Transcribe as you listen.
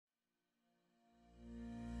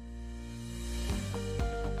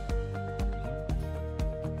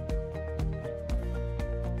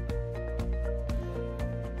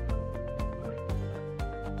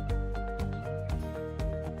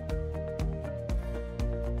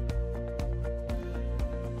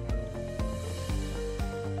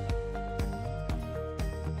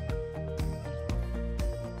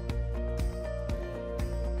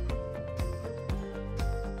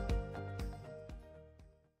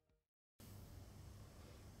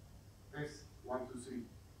1, 2, 3.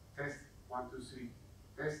 Test 1, 2, 3.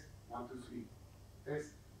 Test 1, 2, 3. Test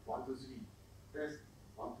 1, 2, 3. Test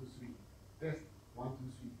 1, 2, 3. Test 1, 2,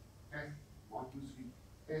 3. Test 1, 2, 3.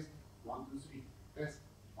 Test 1, 2, 3. Test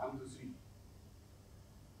 1, 2, 3.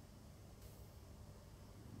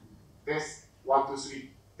 Test 1, 2, 3.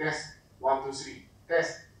 Test 1, 2, 3.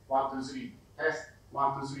 Test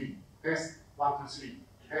 1, 2, 3. Test 1, 2, 3. Test 1, 2, 3.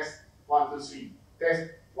 Test 1, 2, 3. Test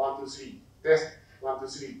 1, 2, 3. Test 1, 2,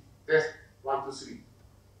 3. Test 1, 2, 3.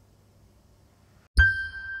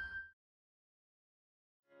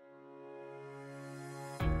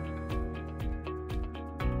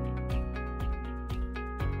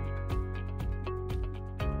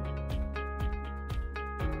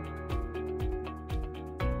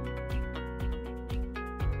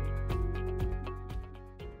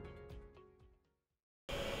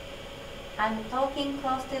 I'm talking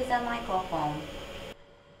close to the microphone.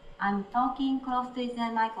 I'm talking close to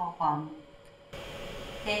the microphone.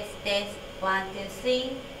 Test, test, 1, 2,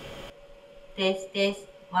 3. Test, test,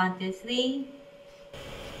 1, 2, 3.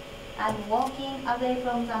 I'm walking away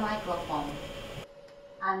from the microphone.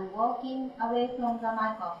 I'm walking away from the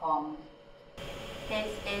microphone.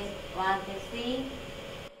 Test, test, 1, 2, 3.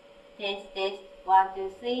 Test, test, 1, 2,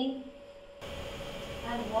 3.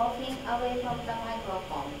 I'm walking away from the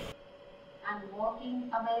microphone. I'm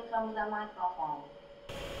walking away from the microphone.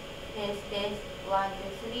 Test, test, 1,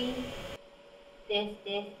 2, 3. Test,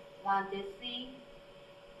 test, 1, 2, 3.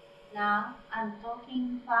 Now I'm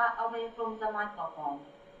talking far away from the microphone.